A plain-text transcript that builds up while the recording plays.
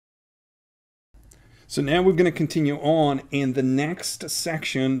So now we're going to continue on. In the next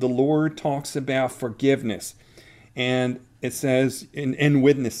section, the Lord talks about forgiveness. And it says, in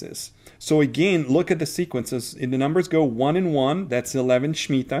witnesses. So again, look at the sequences. The numbers go 1 and 1. That's 11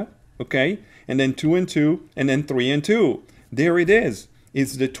 Shemitah. Okay? And then 2 and 2. And then 3 and 2. There it is.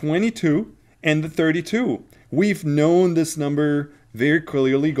 It's the 22 and the 32. We've known this number very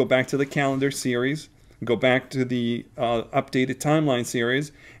clearly. Go back to the calendar series. Go back to the updated timeline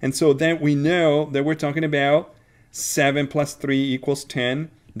series. And so then we know that we're talking about 7 plus 3 equals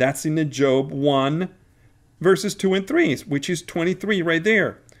 10. That's in the Job 1 verses 2 and 3, which is 23 right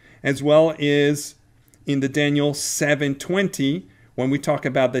there. As well as in the Daniel 7:20, when we talk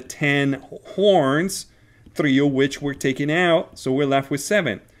about the 10 horns, 3 of which were taken out. So we're left with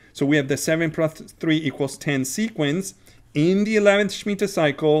 7. So we have the 7 plus 3 equals 10 sequence in the 11th Shemitah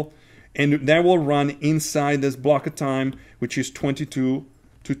cycle. And that will run inside this block of time, which is 22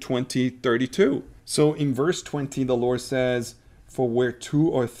 to 2032. So in verse 20, the Lord says, "For where 2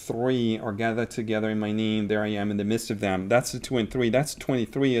 or 3 are gathered together in my name, there I am in the midst of them." That's the 2 and 3. That's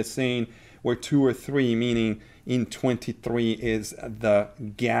 23 is saying where 2 or 3, meaning in 23 is the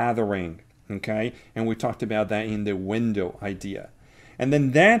gathering. Okay? And we talked about that in the window idea. And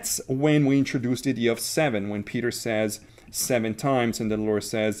then that's when we introduced the idea of 7, when Peter says 7 times, and the Lord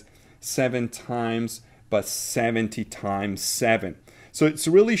says, 7 times, but 70 times 7. So it's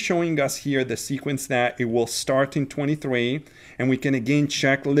really showing us here the sequence that it will start in 23, and we can again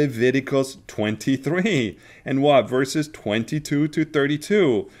check Leviticus 23 and what? Verses 22 to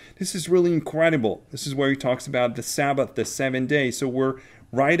 32. This is really incredible. This is where he talks about the Sabbath, the 7 days. So we're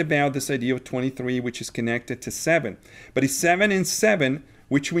right about this idea of 23, which is connected to 7. But it's 7 and 7,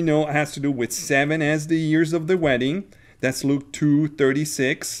 which we know has to do with 7 as the years of the wedding. That's Luke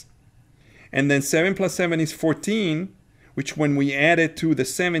 2:36. And then 7 plus 7 is 14, which when we add it to the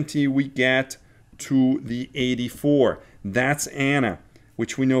 70, we get to the 84. That's Anna,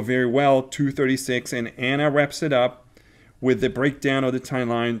 which we know very well, 2:36. And Anna wraps it up with the breakdown of the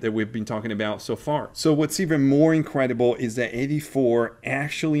timeline that we've been talking about so far. So what's even more incredible is that 84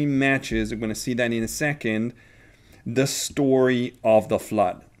 actually matches, we're going to see that in a second, the story of the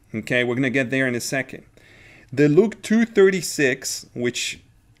flood. Okay, we're going to get there in a second. The Luke 2:36, which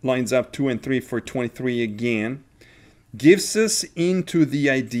lines up 2 and 3 for 23 again, gives us into the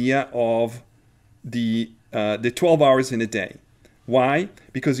idea of the 12 hours in a day. Why?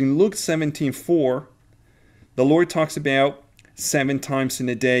 Because in Luke 17:4, the Lord talks about 7 times in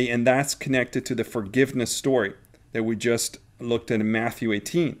a day, and that's connected to the forgiveness story that we just looked at in Matthew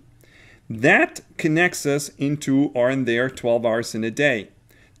 18. That connects us into, or in there, 12 hours in a day.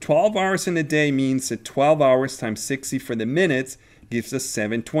 12 hours in a day means that 12 hours times 60 for the minutes gives us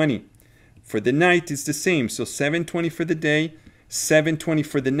 720. For the night, it's the same. So 720 for the day, 720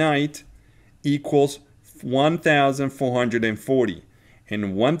 for the night equals 1,440.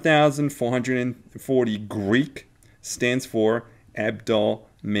 And 1,440 Greek stands for Abdol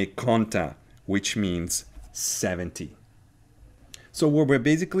Mekonta, which means 70. So what we're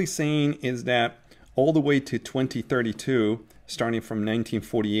basically saying is that all the way to 2032, starting from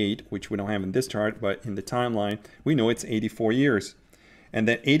 1948, which we don't have in this chart, but in the timeline, we know it's 84 years. And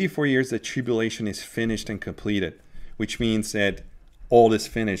that 84 years, the tribulation is finished and completed, which means that all is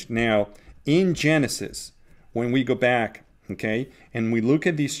finished. Now, in Genesis, when we go back, okay, and we look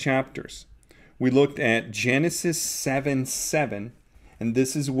at these chapters, we looked at Genesis 7:7, and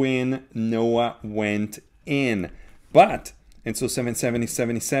this is when Noah went in. But, and so 7:7 is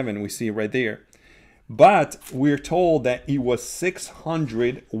 77, we see it right there. But we're told that it was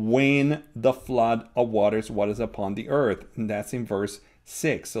 600 when the flood of waters was upon the earth. And that's in verse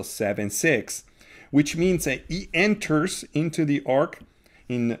 6, so 7:6. Which means that he enters into the ark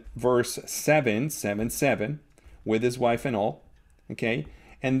in verse 7:7, with his wife and all. Okay?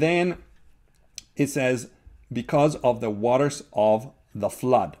 And then it says, because of the waters of the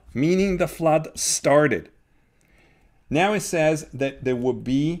flood. Meaning the flood started. Now it says that there will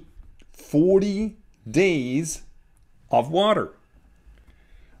be 40 days of water.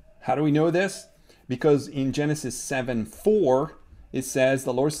 How do we know this? Because in Genesis 7:4, it says,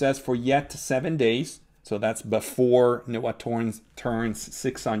 the Lord says, for yet 7 days. So that's before Noah turns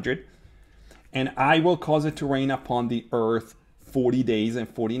 600. And I will cause it to rain upon the earth 40 days and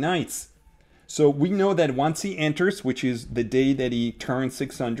 40 nights. So we know that once he enters, which is the day that he turns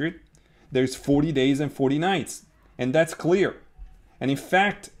 600, there's 40 days and 40 nights. And that's clear. And in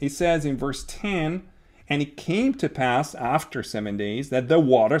fact, it says in verse 10, and it came to pass after 7 days that the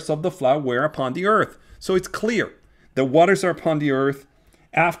waters of the flood were upon the earth. So it's clear. The waters are upon the earth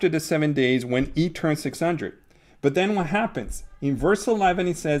after the 7 days when he turns 600. But then what happens? In verse 11,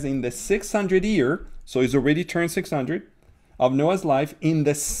 it says, in the 600th year, So he's already turned 600 of Noah's life in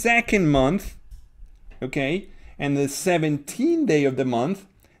the second month, okay? And the 17th day of the month,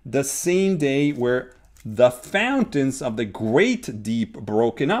 the same day where the fountains of the great deep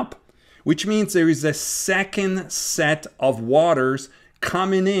broken up, which means there is a second set of waters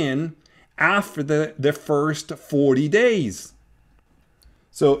coming in after the first 40 days.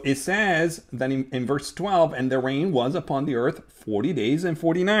 So it says that in verse 12, and the rain was upon the earth 40 days and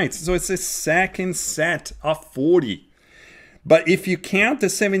 40 nights. So it's a second set of 40. But if you count the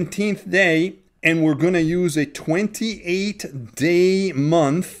 17th day, and we're going to use a 28-day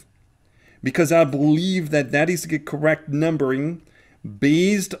month, because I believe that that is the correct numbering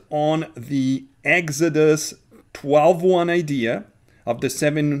based on the Exodus 12:1 idea of the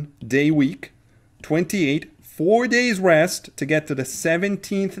 7-day week, 28, 4 days rest to get to the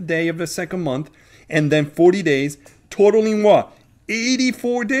 17th day of the second month, and then 40 days, totaling what?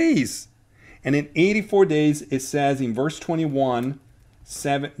 84 days. And in 84 days, it says in verse 21,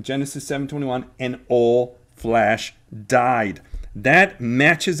 Genesis 7:21, and all flesh died. That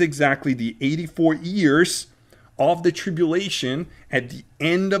matches exactly the 84 years of the tribulation. At the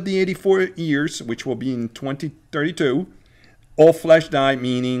end of the 84 years, which will be in 2032, all flesh died,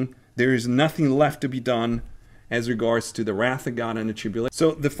 meaning there is nothing left to be done as regards to the wrath of God and the tribulation.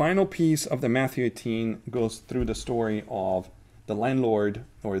 So the final piece of the Matthew 18 goes through the story of the landlord,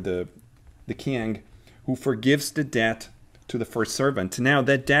 or the king, who forgives the debt to the first servant. Now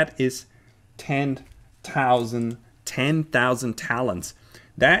that debt is 10,000 talents.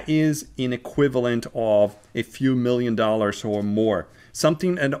 That is an equivalent of a few $1,000,000 or more.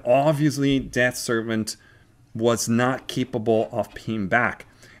 Something that obviously that servant was not capable of paying back.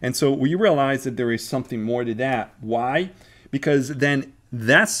 And so we realize that there is something more to that. Why? Because then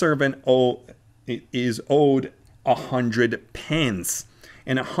that servant is owed 100 pence.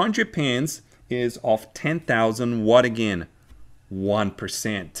 And 100 pence is of 10,000, what again?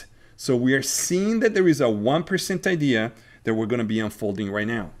 1%. So we are seeing that there is a 1% idea that we're going to be unfolding right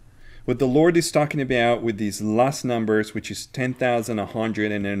now. What the Lord is talking about with these last numbers, which is 10,000,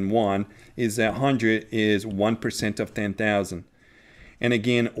 100, and then 1, is that 100 is 1% of 10,000. And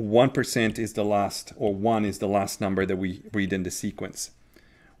again, 1% is the last, or 1 is the last number that we read in the sequence.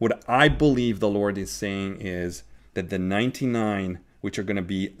 What I believe the Lord is saying is that the 99, which are going to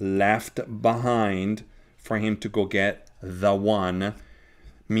be left behind for him to go get the 1,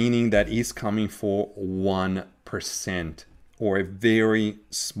 meaning that he's coming for 1%, or a very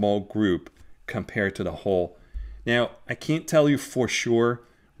small group compared to the whole. Now, I can't tell you for sure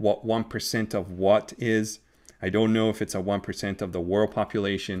what 1% of what is. I don't know if it's a 1% of the world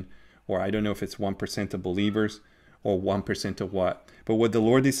population, or I don't know if it's 1% of believers, or 1% of what. But what the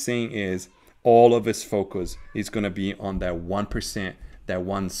Lord is saying is all of his focus is going to be on that 1%, that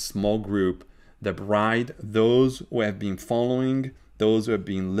one small group, the bride, those who have been following, those who have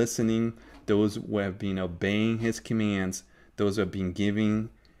been listening, those who have been obeying his commands, those who have been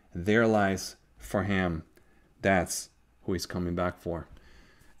giving their lives for him. That's who he's coming back for.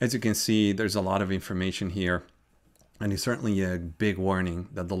 As you can see, there's a lot of information here, and it's certainly a big warning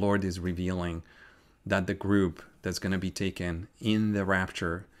that the Lord is revealing that the group that's going to be taken in the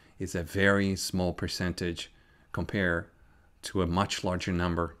rapture is a very small percentage compared to a much larger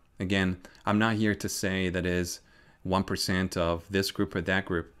number. Again, I'm not here to say that is 1% of this group or that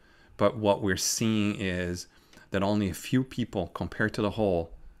group, but what we're seeing is that only a few people compared to the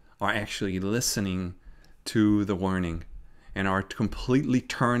whole are actually listening to the warning and are completely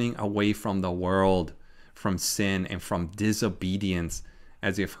turning away from the world, from sin, and from disobedience,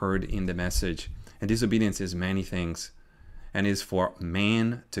 as you've heard in the message. And disobedience is many things, and is for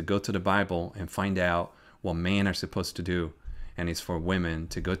man to go to the Bible and find out what men are supposed to do, and is for women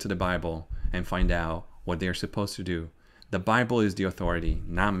to go to the Bible and find out what they're supposed to do. The Bible is the authority,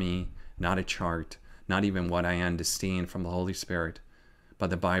 not me, not a chart, not even what I understand from the Holy Spirit, but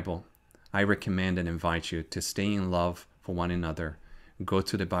the Bible. I recommend and invite you to stay in love for one another. Go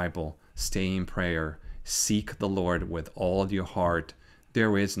to the Bible, stay in prayer, seek the Lord with all your heart.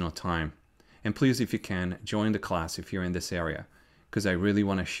 There is no time. And please, if you can, join the class if you're in this area, because I really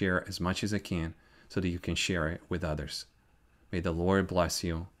want to share as much as I can so that you can share it with others. May the Lord bless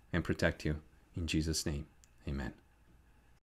you and protect you. In Jesus' name, amen.